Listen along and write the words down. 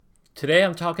Today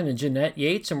I'm talking to Jeanette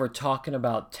Yates and we're talking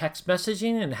about text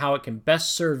messaging and how it can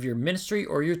best serve your ministry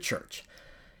or your church.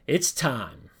 It's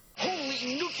time.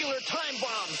 Holy nuclear time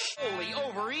bombs! Holy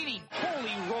overeating! Holy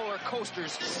roller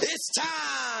coasters! It's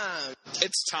time!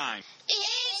 It's time.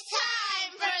 It's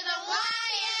time for the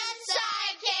YM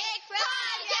Sidekick Podcast!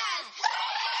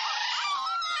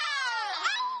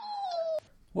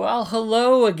 Well,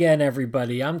 hello again,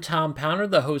 everybody. I'm Tom Pounder,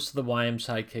 the host of the YM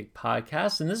Sidekick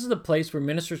Podcast, and this is the place where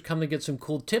ministers come to get some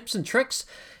cool tips and tricks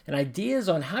and ideas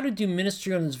on how to do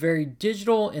ministry on this very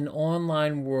digital and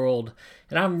online world.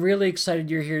 And I'm really excited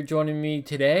you're here joining me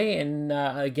today. And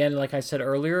again, like I said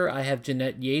earlier, I have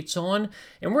Jeanette Yates on,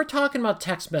 and we're talking about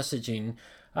text messaging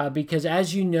because,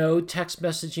 as you know, text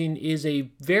messaging is a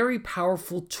very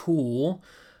powerful tool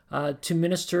to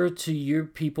minister to your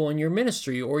people in your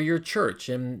ministry or your church.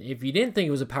 And if you didn't think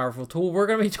it was a powerful tool, we're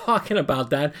going to be talking about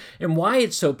that and why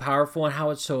it's so powerful and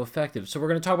how it's so effective. So we're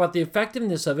going to talk about the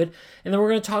effectiveness of it, and then we're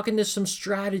going to talk into some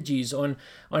strategies on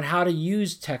how to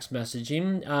use text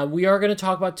messaging. We are going to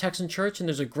talk about Text in Church, and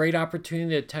there's a great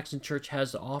opportunity that Text in Church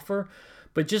has to offer.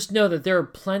 But just know that there are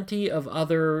plenty of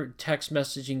other text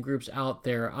messaging groups out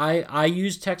there. I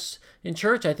use Text in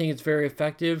Church. I think it's very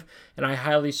effective, and I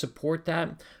highly support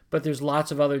that. But there's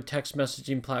lots of other text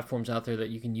messaging platforms out there that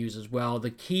you can use as well. The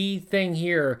key thing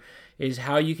here is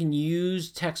how you can use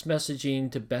text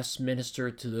messaging to best minister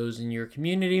to those in your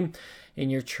community, in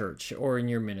your church, or in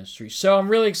your ministry. So I'm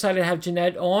really excited to have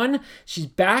Jeanette on. She's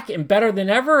back and better than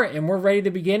ever, and we're ready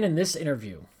to begin in this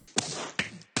interview.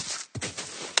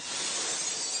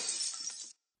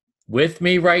 With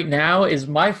me right now is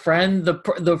my friend,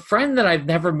 the friend that I've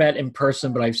never met in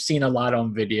person, but I've seen a lot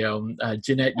on video,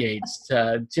 Jeanette Yates.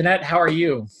 Jeanette, how are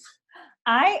you?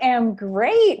 I am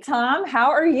great, Tom. How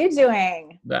are you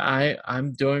doing?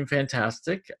 I'm doing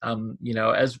fantastic.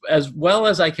 As well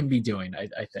as I can be doing,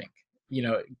 I think,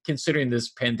 considering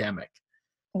this pandemic.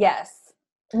 Yes.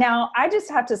 Now, I just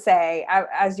have to say,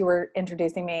 as you were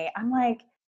introducing me, I'm like,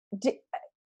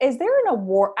 is there an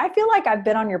award? I feel like I've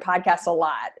been on your podcast a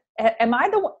lot. Am I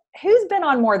the one who's been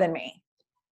on more than me?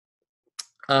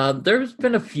 There's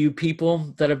been a few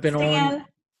people that have been on.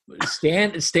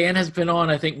 Stan has been on,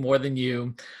 I think, more than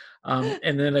you.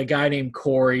 And then a guy named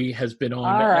Corey has been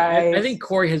on. All right. I think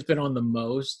Corey has been on the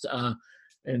most.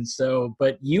 And so,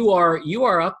 but you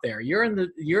are up there. You're in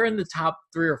the top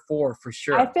 3 or 4 for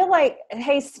sure. I feel like,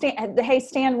 hey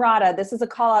Stan Rada, this is a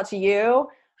call out to you.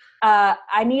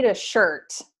 I need a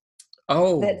shirt.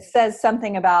 That says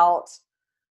something about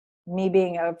me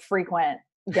being a frequent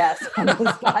guest on this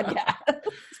podcast.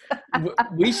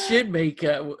 We should make.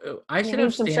 I should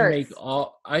have Stan shirts. make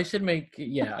all. I should make.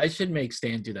 Yeah, I should make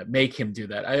Stan do that. Make him do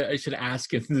that. I should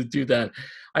ask him to do that.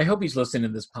 I hope he's listening to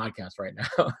this podcast right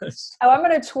now. I'm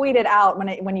going to tweet it out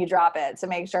when you drop it to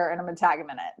make sure, and I'm going to tag him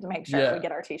in it to make sure we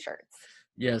get our t-shirts.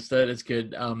 Yes, that is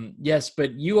good. Yes,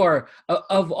 but you are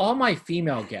of all my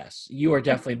female guests, you are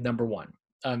definitely number one.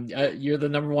 You're the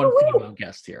number one female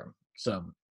guest here. So.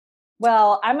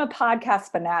 Well, I'm a podcast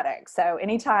fanatic, so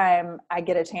anytime I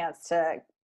get a chance to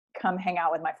come hang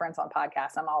out with my friends on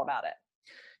podcasts, I'm all about it.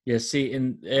 Yeah, see,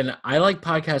 and I like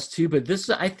podcasts too, but this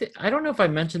I don't know if I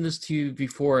mentioned this to you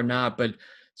before or not, but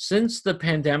since the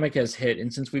pandemic has hit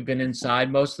and since we've been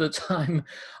inside most of the time,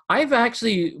 my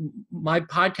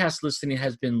podcast listening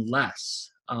has been less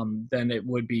than it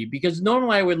would be, because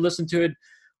normally I would listen to it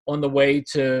on the way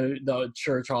to the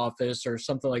church office or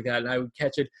something like that, and I would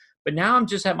catch it. But now I'm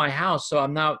just at my house, so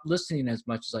I'm not listening as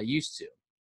much as I used to.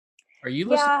 Are you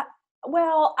listening? Yeah,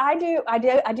 well, I do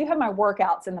have my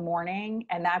workouts in the morning,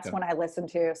 and that's when I listen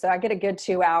to. So I get a good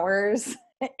 2 hours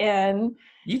in.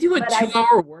 You do a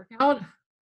 2-hour workout?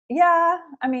 Yeah,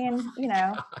 I mean,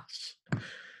 Gosh.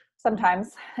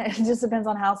 sometimes it just depends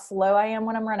on how slow I am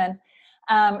when I'm running.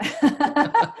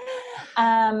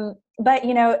 But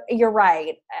you're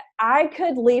right. I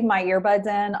could leave my earbuds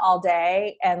in all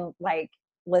day and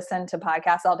listen to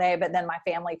podcasts all day, but then my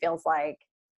family feels like,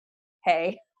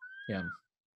 hey,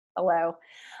 hello.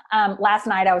 Last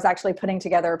night I was actually putting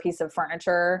together a piece of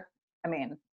furniture. I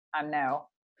mean,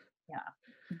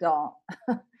 don't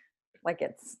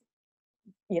it's,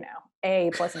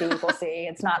 A plus B equals C.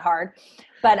 It's not hard,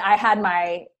 but I had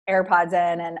my AirPods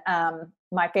in, and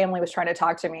my family was trying to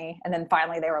talk to me. And then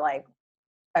finally they were like,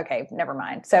 okay, never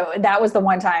mind. So that was the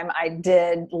one time I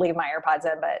did leave my AirPods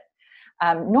in, but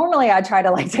normally I try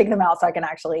to take them out so I can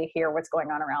actually hear what's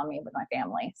going on around me with my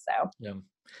family. So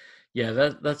yeah,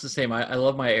 that's the same. I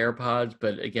love my AirPods,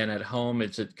 but again, at home,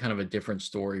 it's a kind of a different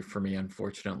story for me,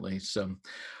 unfortunately. So,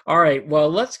 all right, well,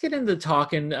 let's get into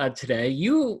talking today.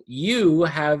 You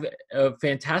have a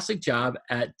fantastic job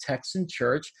at Text in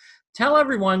Church. tell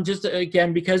everyone just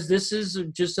again, because this is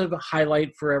just a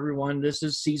highlight for everyone. This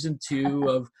is season 2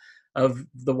 of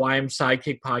the YM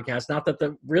Sidekick podcast. Not that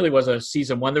there really was a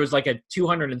season 1. There was like a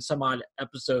 200 and some odd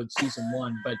episode season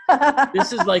 1, but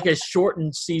this is like a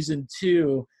shortened season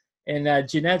 2. And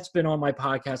Jeanette's been on my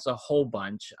podcast a whole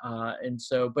bunch. And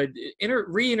so, but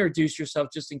reintroduce yourself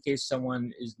just in case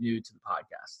someone is new to the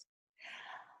podcast.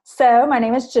 So my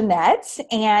name is Jeanette,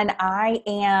 and I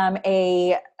am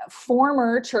a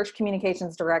former church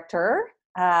communications director.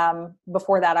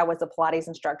 Before that, I was a Pilates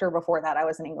instructor. Before that, I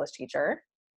was an English teacher.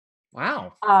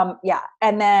 Wow. Yeah.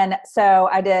 And then, so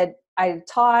I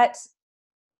taught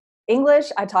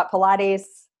English, I taught Pilates,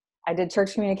 I did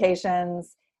church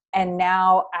communications, and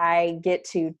now I get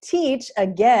to teach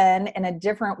again in a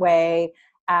different way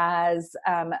as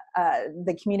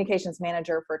the communications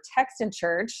manager for Text in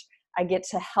Church. I get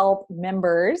to help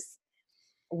members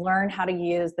learn how to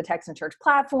use the Text in Church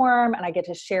platform, and I get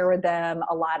to share with them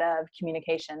a lot of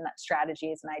communication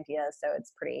strategies and ideas. So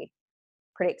it's pretty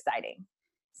exciting.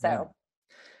 So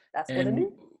that's what I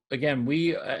do. Again,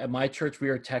 we at my church, we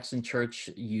are Text in Church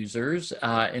users.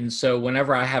 And so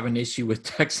whenever I have an issue with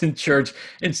Text in Church,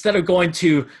 instead of going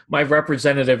to my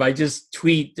representative, I just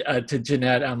tweet to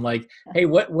Jeanette. I'm like, hey,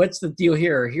 what's the deal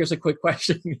here? Here's a quick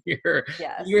question here.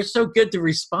 Yes. You're so good to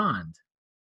respond.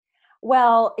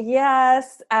 Well,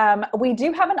 yes, we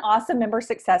do have an awesome member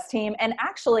success team. And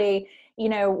actually,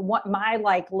 what my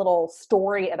little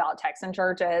story about Text in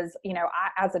Church is, I,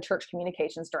 as a church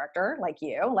communications director,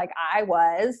 I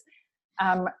was,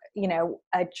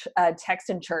 a Text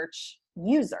in Church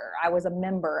user. I was a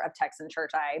member of Text in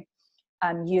Church. I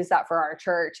used that for our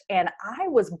church, and I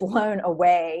was blown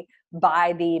away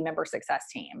by the member success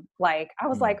team. I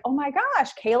was like, oh my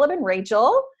gosh, Caleb and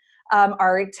Rachel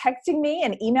are texting me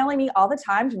and emailing me all the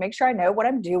time to make sure I know what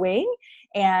I'm doing.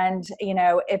 And,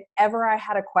 if ever I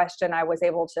had a question, I was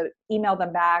able to email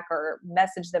them back or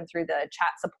message them through the chat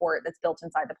support that's built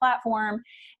inside the platform.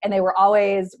 And they were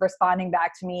always responding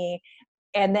back to me.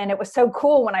 And then it was so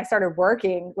cool when I started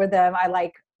working with them.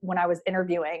 When I was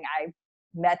interviewing, I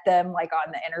met them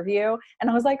on the interview, and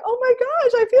I was like, oh my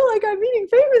gosh, I feel like I'm meeting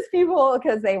famous people,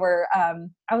 because they were,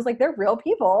 I was like, they're real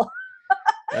people.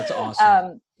 That's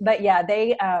awesome. But yeah,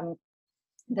 the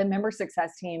member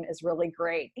success team is really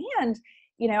great. And,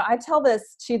 I tell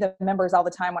this to the members all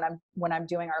the time when I'm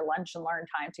doing our lunch and learn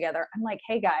time together. I'm like,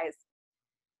 hey guys,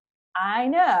 I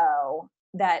know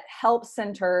that help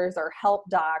centers or help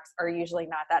docs are usually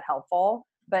not that helpful,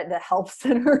 but the help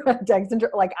center of Text in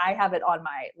Church, I have it on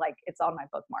my, it's on my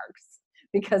bookmarks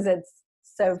because it's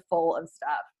so full of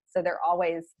stuff. So they're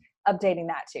always updating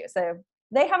that too. So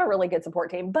they have a really good support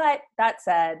team. But that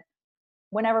said,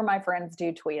 whenever my friends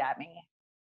do tweet at me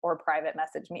or private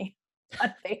message me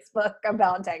on Facebook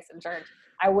about Text in Church,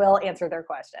 I will answer their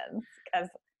questions because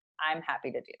I'm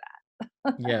happy to do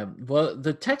that. Yeah. Well,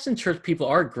 the Text in Church people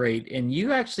are great. And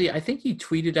you actually, I think you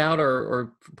tweeted out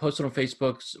or posted on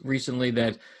Facebook recently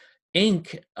that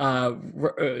Inc.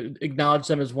 Acknowledged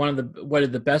them as one of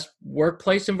the best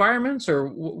workplace environments, or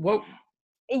what?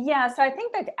 Yeah, so I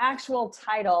think the actual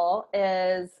title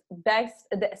is best.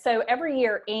 So every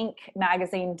year, Inc.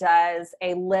 magazine does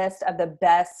a list of the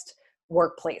best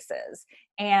workplaces.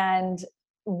 And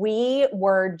we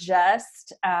were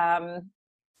just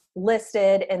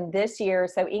listed in this year,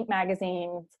 so Inc.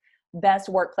 magazine's best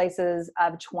workplaces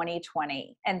of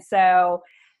 2020. And so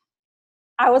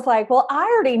I was like, well, I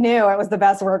already knew it was the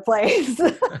best workplace.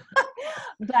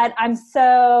 But I'm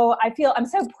so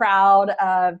proud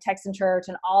of Text in Church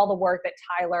and all the work that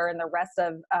Tyler and the rest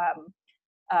of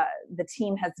the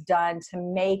team has done to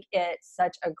make it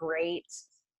such a great,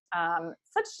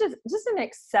 just an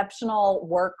exceptional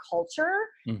work culture,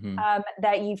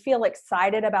 that you feel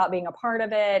excited about being a part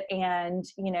of it. And,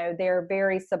 they're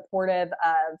very supportive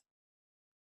of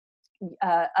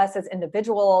us as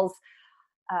individuals.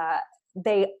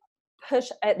 They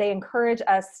encourage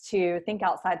us to think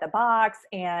outside the box,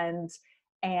 and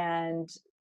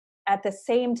at the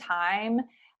same time,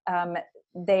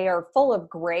 they are full of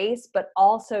grace, but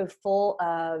also full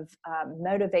of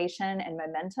motivation and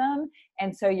momentum.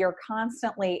 And so you're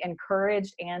constantly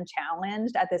encouraged and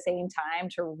challenged at the same time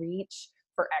to reach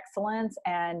for excellence.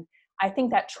 And I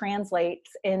think that translates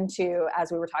into,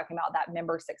 as we were talking about, that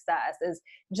member success is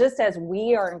just as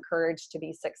we are encouraged to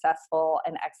be successful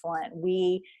and excellent,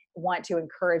 we want to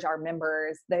encourage our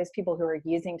members, those people who are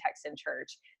using Text in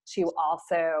Church,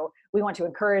 we want to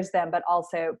encourage them, but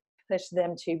also push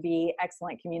them to be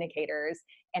excellent communicators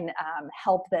and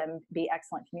help them be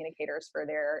excellent communicators for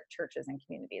their churches and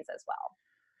communities as well.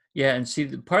 Yeah, and see,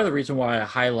 part of the reason why I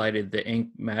highlighted the Inc.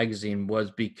 magazine was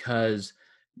because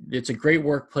it's a great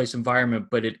workplace environment,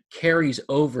 but it carries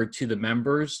over to the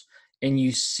members. And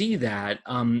you see that,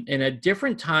 and at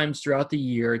different times throughout the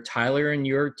year, Tyler and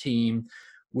your team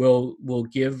will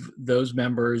give those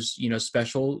members,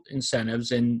 special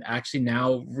incentives. And actually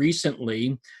now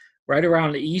recently, right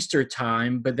around Easter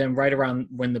time, but then right around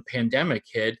when the pandemic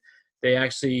hit, they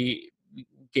actually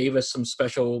gave us some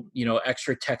special,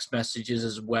 extra text messages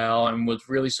as well, and was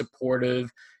really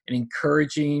supportive and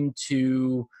encouraging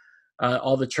to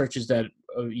all the churches that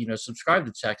subscribe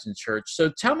to Texan Church. So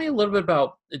tell me a little bit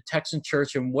about the Texan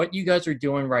Church and what you guys are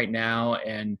doing right now,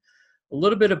 and a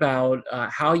little bit about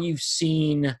how you've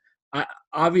seen.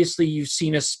 Obviously, you've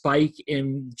seen a spike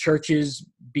in churches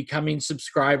becoming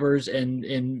subscribers and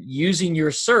using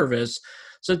your service.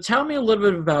 So tell me a little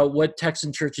bit about what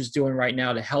Texan Church is doing right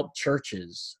now to help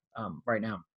churches right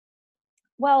now.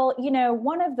 Well,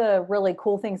 one of the really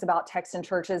cool things about Texan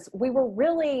Church is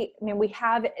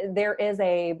there is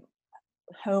a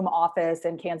home office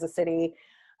in Kansas City,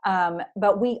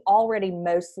 but we already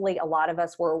a lot of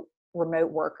us were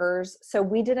remote workers. So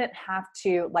we didn't have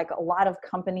to, like a lot of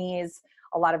companies,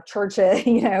 a lot of churches,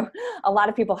 a lot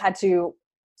of people had to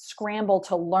scramble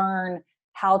to learn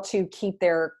how to keep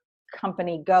their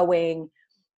company going,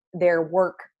 their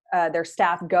work, their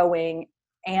staff going,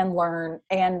 and learn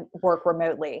and work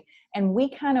remotely. And we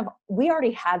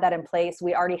already had that in place.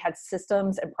 We already had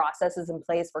systems and processes in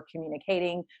place for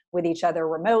communicating with each other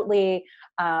remotely,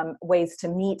 ways to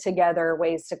meet together,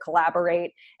 ways to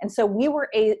collaborate. And so we were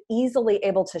easily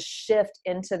able to shift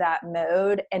into that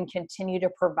mode and continue to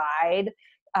provide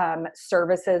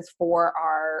services for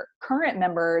our current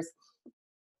members,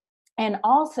 and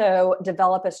also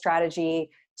develop a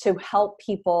strategy to help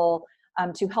people,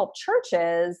 to help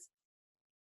churches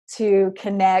to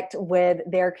connect with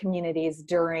their communities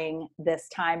during this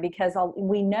time, because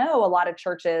we know a lot of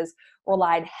churches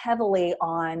relied heavily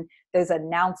on those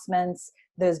announcements,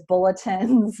 those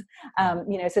bulletins,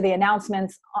 so the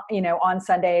announcements, on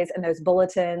Sundays, and those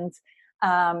bulletins.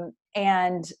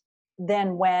 And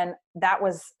then when that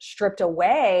was stripped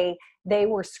away, they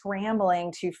were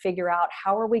scrambling to figure out,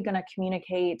 how are we going to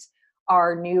communicate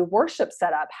our new worship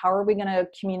setup? How are we going to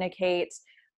communicate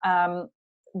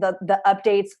the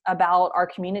updates about our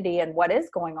community and what is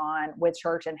going on with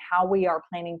church, and how we are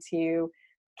planning to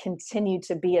continue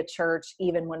to be a church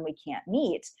even when we can't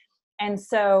meet. And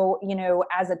so,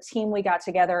 as a team, we got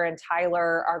together, and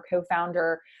Tyler, our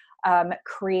co-founder,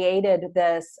 created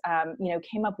this,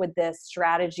 came up with this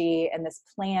strategy and this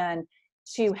plan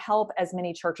to help as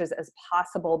many churches as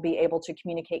possible be able to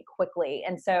communicate quickly.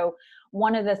 And so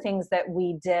one of the things that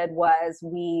we did was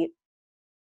we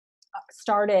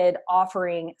started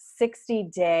offering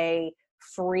 60-day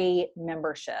free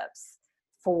memberships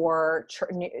for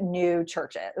new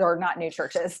churches, or not new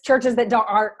churches, churches that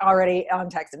aren't already on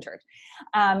Texan Church.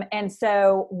 And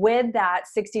so with that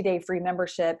 60-day free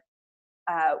membership,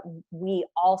 that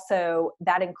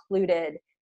included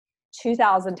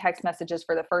 2,000 text messages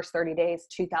for the first 30 days,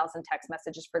 2,000 text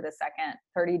messages for the second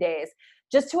 30 days,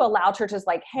 just to allow churches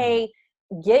like, hey,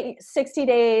 get 60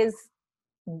 days,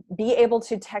 be able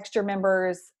to text your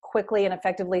members quickly and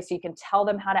effectively, so you can tell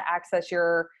them how to access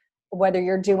whether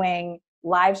you're doing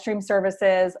live stream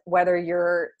services,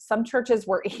 some churches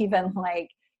were even like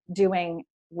doing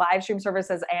live stream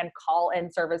services and call-in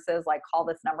services, like call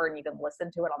this number and you can listen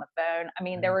to it on the phone. I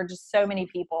mean, there were just so many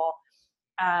people.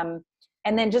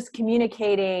 And then just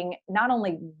communicating not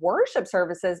only worship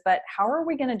services, but how are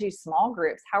we going to do small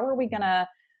groups? How are we going to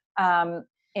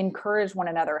encourage one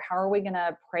another? How are we going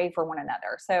to pray for one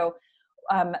another? So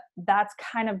that's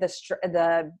kind of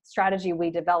the strategy we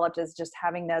developed, is just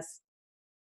having this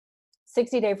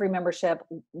 60-day free membership,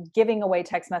 giving away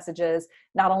text messages,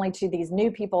 not only to these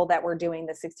new people that were doing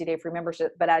the 60-day free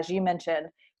membership, but as you mentioned,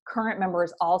 current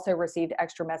members also received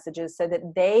extra messages so that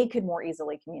they could more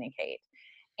easily communicate.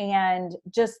 And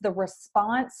just the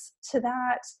response to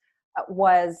that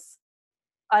was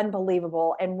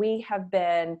unbelievable. And we have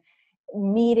been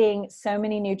meeting so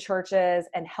many new churches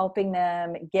and helping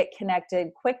them get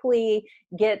connected quickly,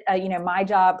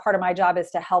 part of my job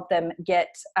is to help them get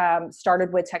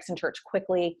started with Texan Church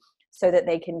quickly, so that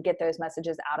they can get those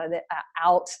messages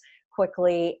out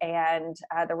quickly. And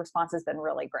the response has been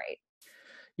really great.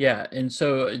 Yeah. And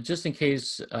so just in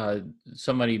case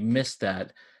somebody missed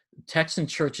that, Texan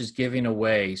Church is giving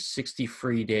away 60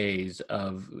 free days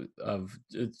of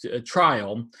a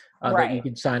trial that you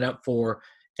can sign up for.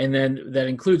 And then that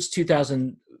includes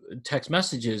 2,000 text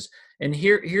messages. And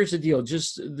here's the deal.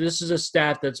 This is a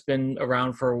stat that's been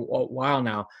around for a while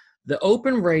now. The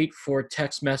open rate for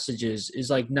text messages is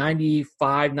like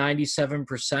 95,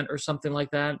 97% or something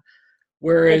like that.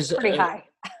 Whereas it's pretty high.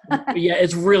 Yeah,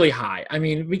 it's really high. I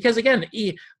mean, because again,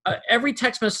 every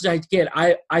text message I get,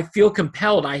 I feel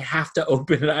compelled. I have to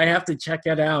open it. I have to check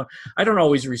it out. I don't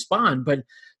always respond, but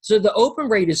so the open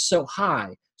rate is so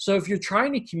high. So if you're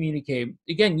trying to communicate,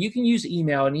 again, you can use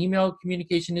email, and email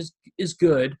communication is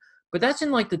good, but that's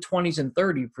in like the 20s and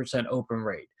 30% open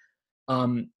rate.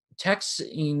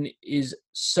 Texting is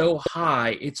so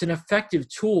high. It's an effective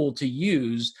tool to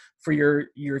use for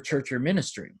your church or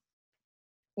ministry.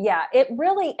 Yeah, it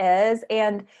really is.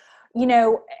 And,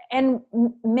 and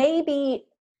maybe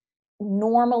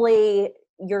normally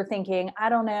you're thinking, I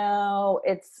don't know,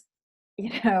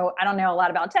 I don't know a lot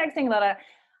about texting, but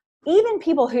even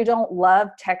people who don't love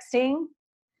texting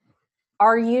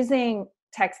are using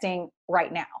texting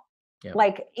right now. Yeah.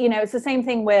 Like, it's the same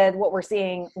thing with what we're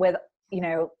seeing with,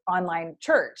 online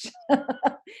church.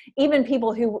 Even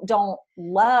people who don't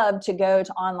love to go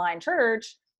to online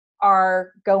church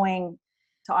are going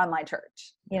to online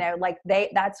church, like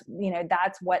that's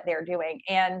what they're doing.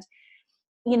 And,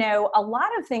 a lot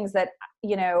of things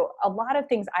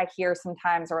I hear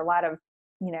sometimes, or a lot of,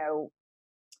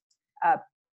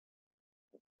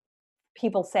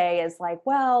 people say is like,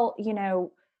 well,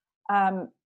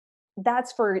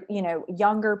 that's for,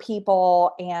 younger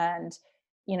people, and,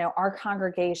 our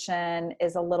congregation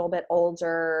is a little bit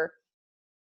older.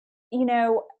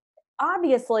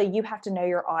 Obviously you have to know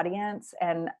your audience,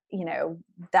 and,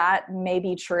 that may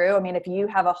be true. I mean, if you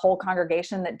have a whole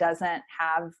congregation that doesn't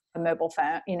have a mobile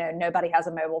phone, nobody has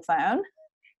a mobile phone,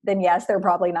 then yes, they're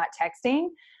probably not texting.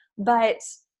 But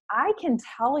I can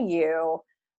tell you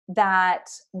that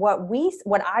what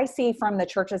I see from the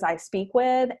churches I speak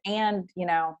with, and,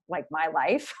 like my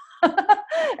life,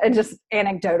 and just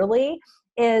anecdotally,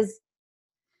 is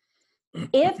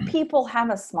if people have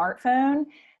a smartphone,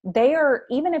 they are,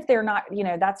 even if they're not,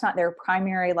 that's not their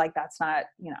primary, like that's not,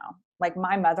 like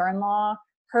my mother-in-law,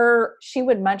 she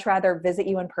would much rather visit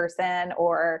you in person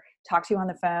or talk to you on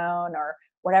the phone or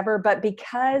whatever. But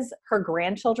because her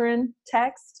grandchildren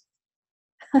text,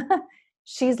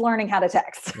 she's learning how to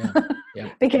text. Yeah.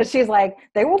 Because she's like,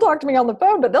 they will talk to me on the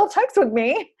phone, but they'll text with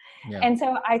me. Yeah. And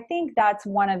so I think that's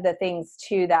one of the things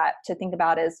too, that to think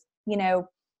about is,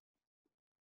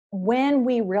 when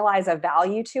we realize a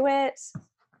value to it,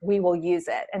 we will use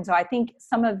it. And so I think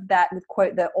some of that,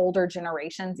 quote, the older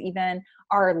generations even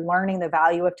are learning the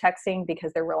value of texting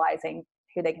because they're realizing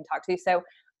who they can talk to. So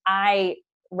I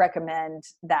recommend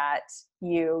that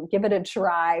you give it a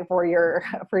try for your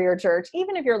church,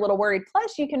 even if you're a little worried.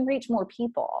 Plus you can reach more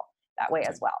people that way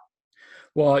as well.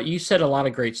 Well, you said a lot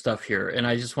of great stuff here, and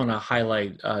I just want to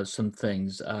highlight some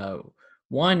things.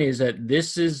 One is that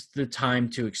this is the time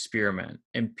to experiment,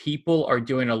 and people are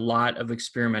doing a lot of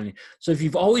experimenting. So if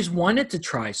you've always wanted to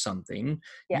try something,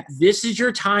 yes, this is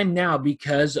your time now,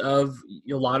 because of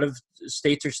a lot of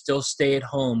states are still stay at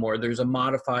home, or there's a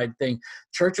modified thing.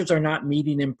 Churches are not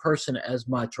meeting in person as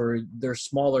much, or they're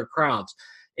smaller crowds.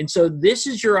 And so this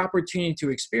is your opportunity to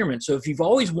experiment. So if you've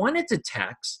always wanted to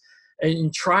text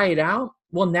and try it out,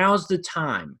 well, now's the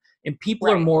time. And people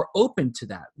are more open to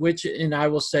that, and I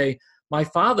will say, my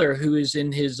father, who is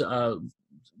in his, 70s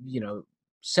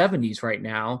right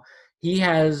now, he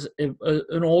has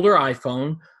an older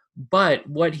iPhone, but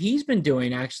what he's been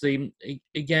doing, actually,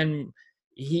 again,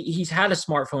 he's had a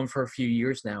smartphone for a few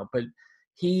years now, but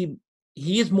he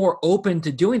is more open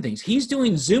to doing things. He's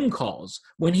doing Zoom calls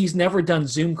when he's never done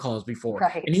Zoom calls before.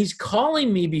 Right. And he's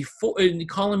calling me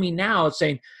now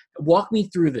saying, walk me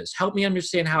through this, help me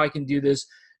understand how I can do this.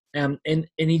 And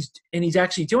he's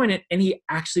actually doing it, and he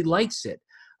actually likes it.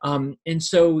 And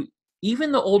so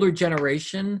even the older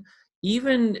generation,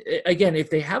 even again, if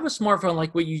they have a smartphone,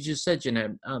 like what you just said,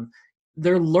 Jeanette,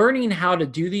 they're learning how to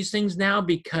do these things now,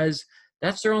 because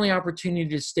that's their only opportunity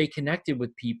to stay connected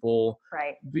with people,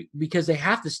 right? Because they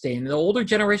have to stay in. The older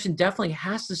generation definitely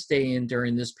has to stay in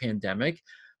during this pandemic.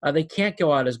 They can't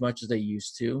go out as much as they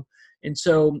used to. And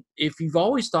so if you've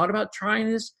always thought about trying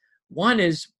this, one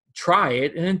is try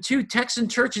it. And then two, Texan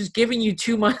Church is giving you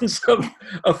 2 months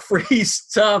of free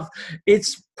stuff.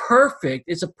 It's perfect.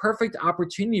 It's a perfect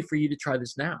opportunity for you to try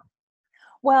this now.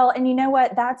 Well, and you know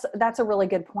what? That's a really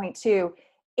good point too.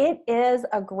 It is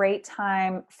a great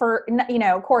time for,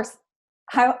 of course,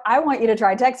 I want you to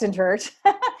try Texan Church,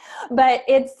 but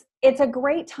it's a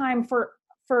great time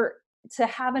to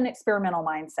have an experimental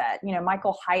mindset.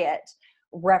 Michael Hyatt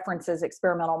references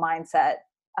experimental mindset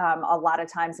a lot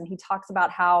of times, and he talks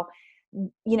about how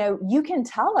you can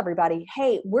tell everybody,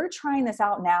 hey, we're trying this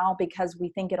out now because we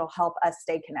think it'll help us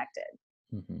stay connected.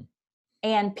 Mm-hmm.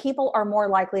 And people are more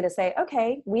likely to say,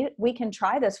 okay, we can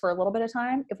try this for a little bit of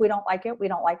time. If we don't like it, we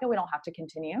don't like it. We don't have to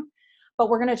continue. but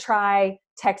we're going to try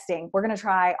texting. We're going to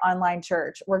try online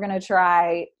church. We're going to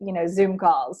try, Zoom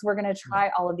calls. We're going to try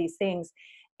all of these things.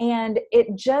 And it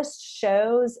just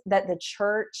shows that the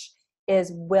church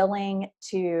is willing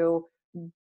to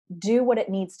do what it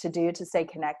needs to do to stay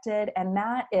connected. And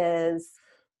that is,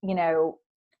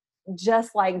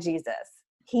 just like Jesus.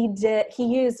 He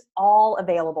used all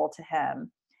available to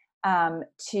him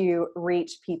to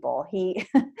reach people. He,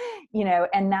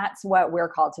 and that's what we're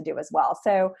called to do as well.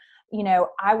 So,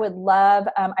 I would love,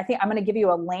 I think I'm going to give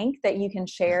you a link that you can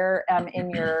share in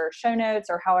your show notes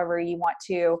or however you want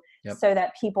to, so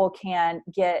that people can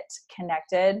get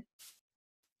connected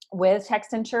with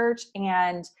Text in Church.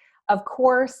 And of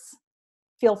course,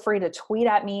 feel free to tweet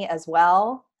at me as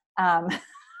well. I'm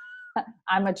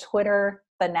a Twitter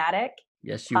fanatic.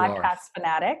 Yes, you podcast are.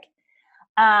 fanatic.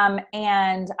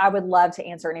 And I would love to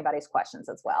answer anybody's questions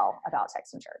as well about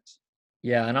Text in Church.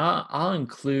 Yeah, and I'll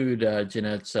include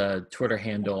Jeanette's Twitter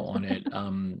handle on it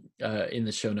in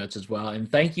the show notes as well.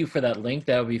 And thank you for that link.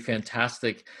 That would be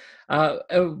fantastic.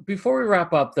 Before we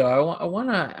wrap up, though, I want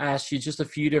to ask you just a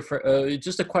few different,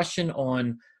 just a question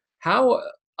on how,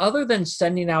 other than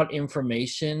sending out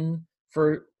information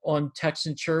on Text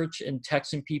in Church and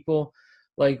texting people,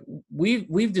 like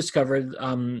we've discovered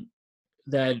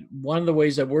that one of the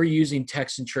ways that we're using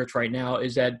Text in Church right now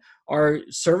is that our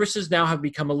services now have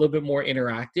become a little bit more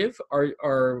interactive.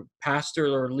 Our pastor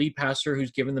or lead pastor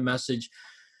who's given the message,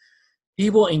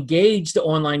 he will engage the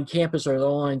online campus or the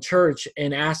online church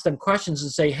and ask them questions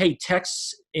and say, hey,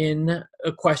 text in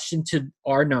a question to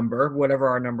our number, whatever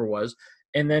our number was,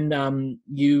 and then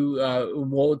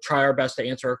we'll try our best to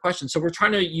answer our questions. So we're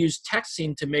trying to use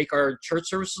texting to make our church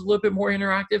services a little bit more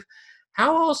interactive.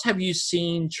 How else have you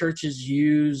seen churches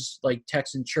use like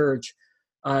Text in Church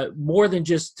more than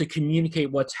just to communicate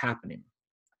what's happening?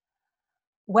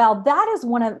 Well, that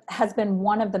has been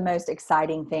one of the most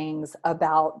exciting things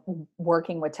about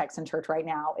working with Text in Church right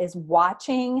now, is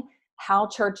watching how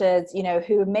churches,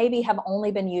 who maybe have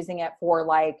only been using it for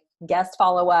like guest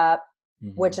follow-up,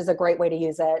 which is a great way to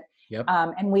use it. Yep.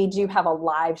 And we do have a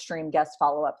live stream guest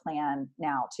follow-up plan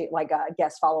now, to like a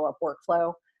guest follow-up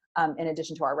workflow. In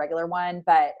addition to our regular one,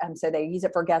 but so they use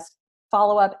it for guest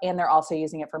follow-up, and they're also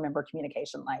using it for member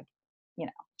communication, like,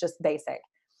 just basic.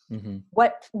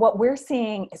 What we're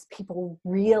seeing is people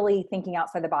really thinking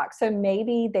outside the box. So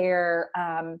maybe they're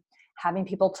having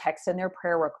people text in their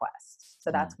prayer requests.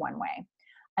 So that's one way.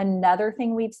 Another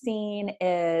thing we've seen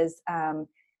is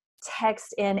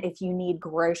text in if you need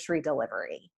grocery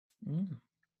delivery.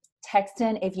 Text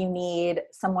in if you need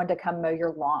someone to come mow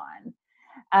your lawn.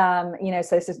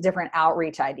 So this is different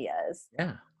outreach ideas.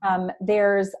 Yeah.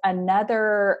 There's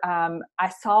another, I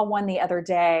saw one the other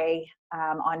day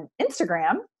on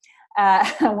Instagram.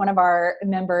 One of our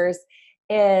members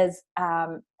and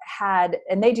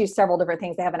they do several different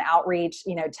things. They have an outreach,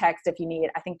 text if you need.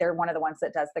 I think they're one of the ones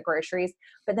that does the groceries,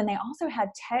 but then they also had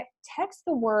text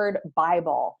the word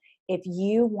Bible if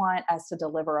you want us to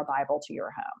deliver a Bible to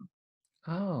your home.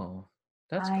 Oh,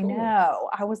 that's cool. I know.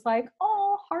 I was like,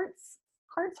 oh, hearts.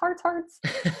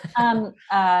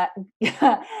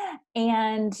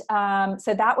 And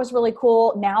so that was really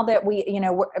cool. Now that we,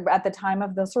 we're, at the time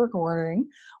of this recording,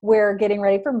 we're getting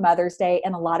ready for Mother's Day,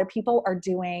 and a lot of people are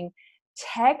doing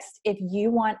text if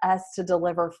you want us to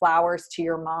deliver flowers to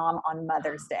your mom on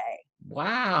Mother's Day.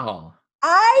 Wow.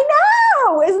 I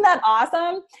know. Isn't that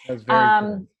awesome? That's very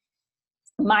cool.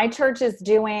 My church is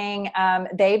doing,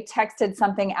 they've texted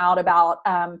something out about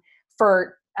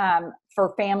for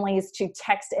families to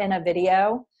text in a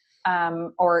video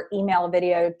or email a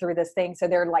video through this thing. So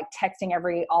they're like texting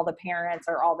all the parents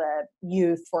or all the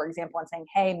youth, for example, and saying,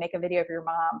 hey, make a video for your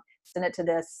mom, send it to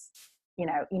this,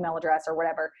 email address or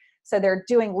whatever. So they're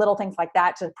doing little things like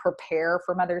that to prepare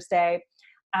for Mother's Day.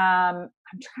 I'm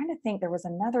trying to think, there was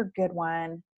another good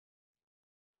one.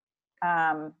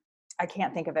 I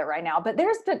can't think of it right now, but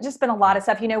there's just been a lot of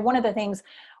stuff. One of the things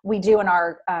we do in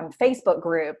our Facebook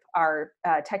group, our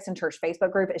Text in Church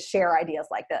Facebook group, is share ideas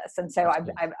like this. And so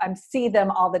I see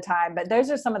them all the time, but those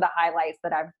are some of the highlights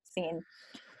that I've seen.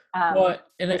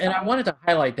 And I wanted to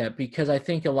highlight that because I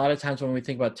think a lot of times when we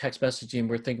think about text messaging,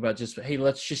 we're thinking about just, hey,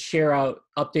 let's just share out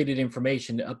updated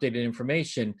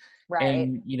information. Right.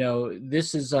 And,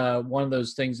 this is one of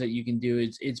those things that you can do.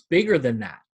 It's bigger than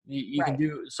that. You can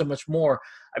do so much more.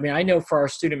 I mean, I know for our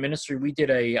student ministry, we did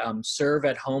a serve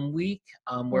at home week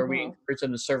where we encouraged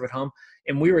them to serve at home.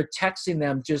 And we were texting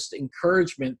them just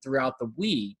encouragement throughout the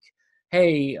week.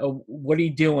 Hey, what are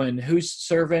you doing? Who's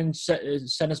serving?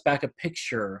 Send us back a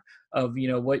picture of,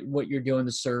 what you're doing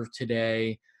to serve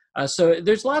today. So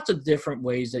there's lots of different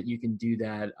ways that you can do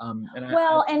that.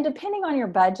 And depending on your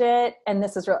budget, and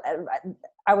this is real,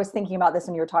 I was thinking about this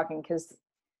when you were talking, because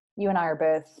you and I are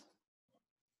both,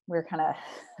 we're kind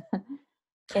of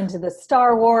into the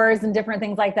Star Wars and different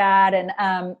things like that.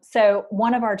 And so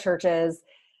one of our churches,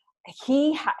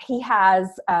 he has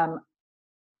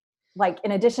like,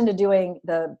 in addition to doing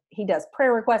he does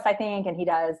prayer requests, I think, and he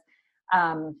does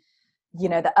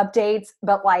the updates,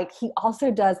 but like he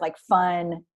also does like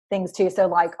fun things too. So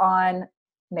like on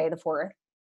May the 4th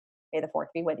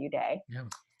be with you day. Yeah.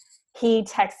 He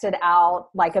texted out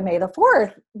like a May the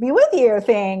 4th be with you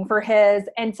thing for his.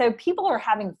 And so people are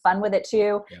having fun with it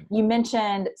too. Yeah. You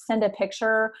mentioned send a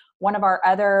picture. One of our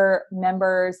other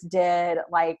members did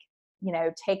like,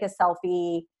 take a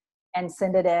selfie and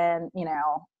send it in,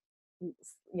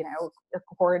 a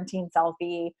quarantine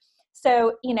selfie.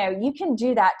 So, you can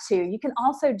do that too. You can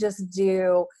also just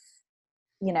do,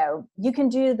 you can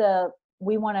do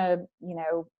we want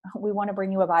to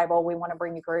bring you a Bible. We want to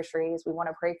bring you groceries. We want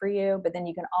to pray for you. But then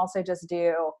you can also just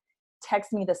do,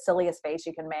 text me the silliest face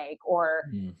you can make, or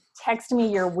text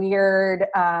me your weird,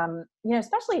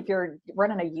 especially if you're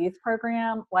running a youth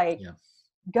program, like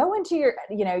go into your,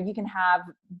 you can have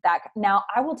that. Now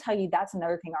I will tell you, that's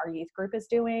another thing our youth group is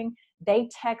doing. They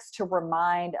text to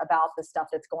remind about the stuff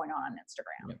that's going on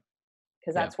Instagram,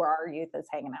 because that's where our youth is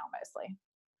hanging out mostly.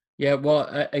 Yeah,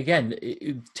 well, again,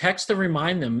 text to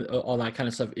remind them, all that kind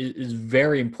of stuff is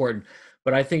very important.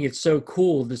 But I think it's so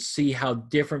cool to see how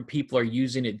different people are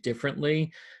using it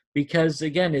differently, because,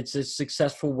 again, it's a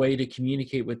successful way to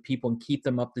communicate with people and keep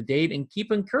them up to date and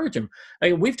keep encouraging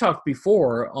them. We've talked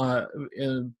before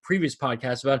in previous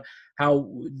podcasts about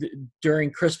how during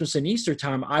Christmas and Easter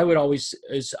time, I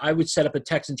would set up a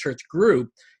Texan church group,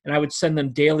 and I would send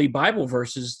them daily Bible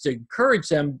verses to encourage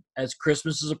them as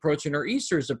Christmas is approaching or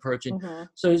Easter is approaching. Mm-hmm.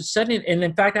 So and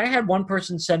in fact, I had one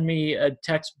person send me a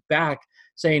text back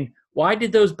saying, "Why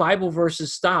did those Bible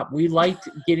verses stop? We liked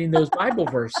getting those Bible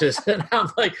verses." And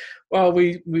I'm like, well,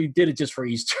 we did it just for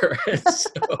Easter.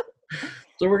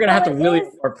 So we're going to have to really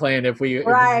have our plan if we.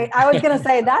 Right. I was going to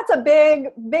say, that's a big,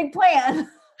 big plan.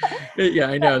 Yeah,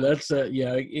 I know. That's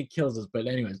it kills us. But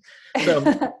anyways, so,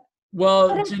 well,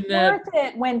 but it's Jeanette, worth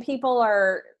it when people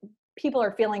are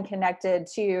feeling connected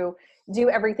to do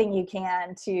everything you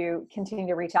can to continue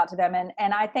to reach out to them.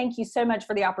 And I thank you so much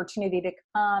for the opportunity to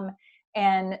come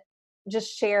and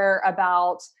just share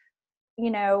about,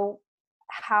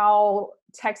 how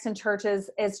Texan Churches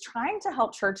is trying to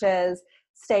help churches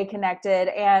stay connected.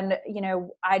 And,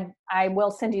 I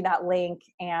will send you that link,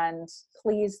 and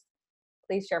please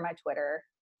share my Twitter.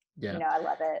 Yeah. I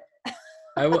love it.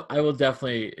 I will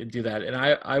definitely do that. And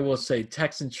I will say,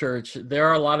 Texan Church, there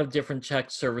are a lot of different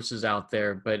check services out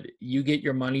there, but you get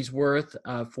your money's worth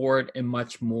for it and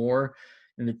much more.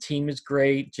 And the team is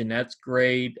great. Jeanette's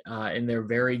great. And they're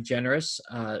very generous.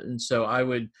 And so I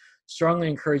would strongly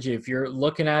encourage you, if you're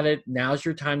looking at it, now's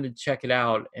your time to check it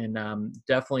out. And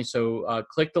definitely, so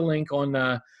click the link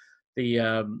on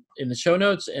in the show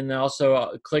notes, and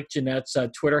also click Jeanette's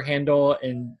Twitter handle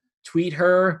and tweet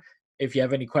her if you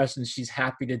have any questions. She's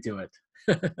happy to do it.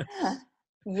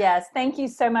 Yes. Thank you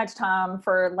so much, Tom,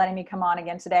 for letting me come on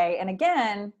again today. And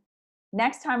again,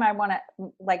 next time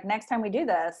next time we do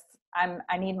this,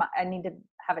 I need to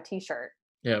have a t-shirt.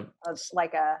 Yeah. It's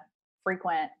like a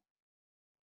frequent,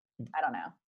 I don't know,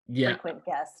 frequent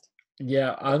guest.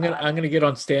 Yeah, I'm gonna get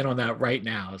on Stan on that right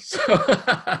now. So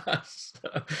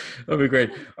that'll be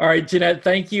great. All right, Jeanette,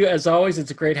 thank you as always.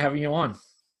 It's great having you on.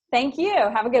 Thank you.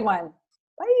 Have a good one.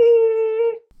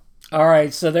 Bye. All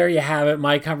right, so there you have it.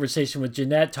 My conversation with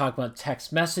Jeanette, talking about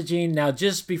text messaging. Now,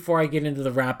 just before I get into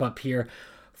the wrap up here,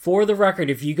 for the record,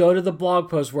 if you go to the blog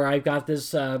post where I've got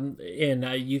this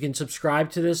you can subscribe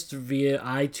to this via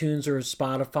iTunes or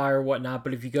Spotify or whatnot.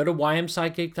 But if you go to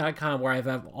ymsidekick.com, where I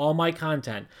have all my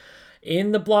content,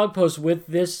 in the blog post with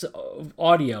this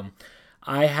audio,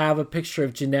 I have a picture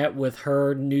of Jeanette with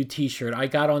her new t-shirt. I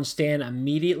got on Stan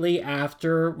immediately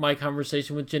after my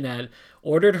conversation with Jeanette,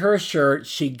 ordered her a shirt.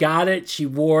 She got it, she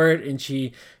wore it, and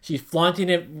she's flaunting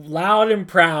it loud and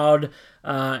proud.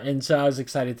 And so I was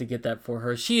excited to get that for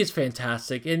her. She is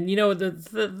fantastic. And,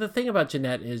 the thing about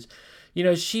Jeanette is,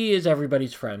 she is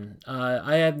everybody's friend.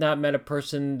 I have not met a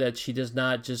person that she does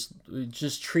not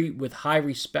just treat with high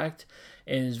respect,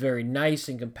 and is very nice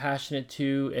and compassionate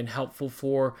to and helpful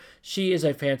for. She is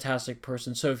a fantastic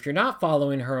person. So if you're not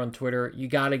following her on Twitter, you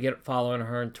got to get following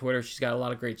her on Twitter. She's got a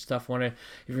lot of great stuff on it.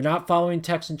 If you're not following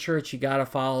Texan Church, you got to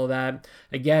follow that.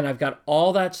 Again, I've got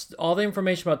all the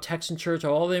information about Texan Church,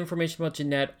 all the information about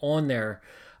Jeanette on there.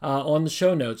 on the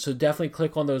show notes. So definitely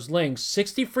click on those links.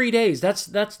 60 free days.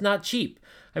 That's not cheap.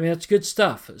 I mean, that's good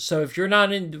stuff. So if you're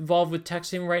not involved with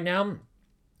texting right now,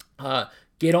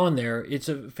 get on there. It's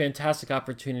a fantastic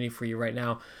opportunity for you right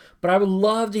now. But I would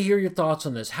love to hear your thoughts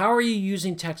on this. How are you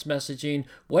using text messaging?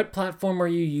 What platform are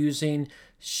you using?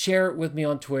 Share it with me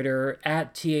on Twitter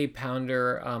at @TA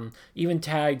Pounder. Even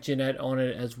tag Jeanette on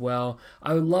it as well.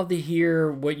 I would love to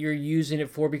hear what you're using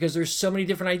it for, because there's so many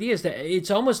different ideas that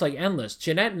it's almost like endless.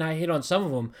 Jeanette and I hit on some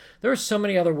of them. There are so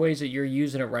many other ways that you're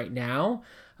using it right now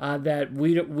that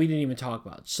we didn't even talk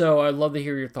about. So I'd love to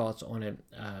hear your thoughts on it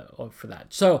for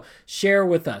that. So share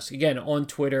with us. Again, on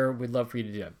Twitter, we'd love for you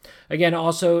to do it. Again,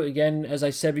 as I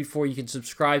said before, you can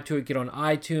subscribe to it. Get on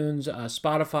iTunes,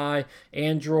 Spotify,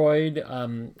 Android.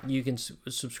 You can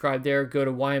subscribe there. Go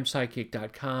to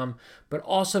ymsidekick.com. But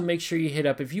also make sure you hit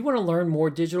up, if you want to learn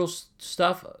more digital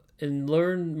stuff and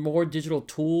learn more digital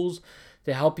tools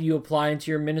to help you apply into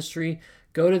your ministry,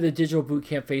 go to the Digital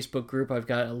Bootcamp Facebook group. I've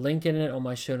got a link in it on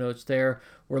my show notes there.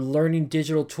 We're learning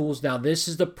digital tools now. This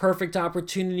is the perfect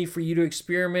opportunity for you to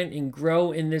experiment and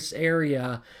grow in this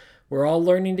area. We're all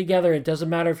learning together. It doesn't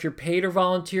matter if you're paid or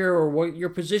volunteer or what your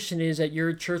position is at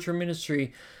your church or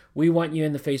ministry. We want you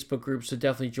in the Facebook group, so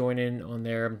definitely join in on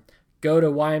there. Go to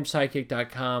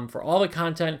ymsidekick.com for all the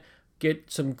content.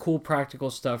 Get some cool practical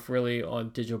stuff really on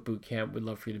Digital Bootcamp. We'd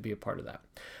love for you to be a part of that.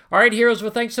 All right, heroes. Well,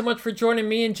 thanks so much for joining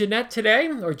me and Jeanette today,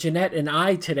 or Jeanette and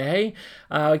I today.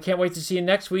 I can't wait to see you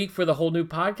next week for the whole new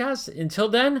podcast. Until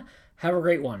then, have a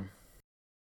great one.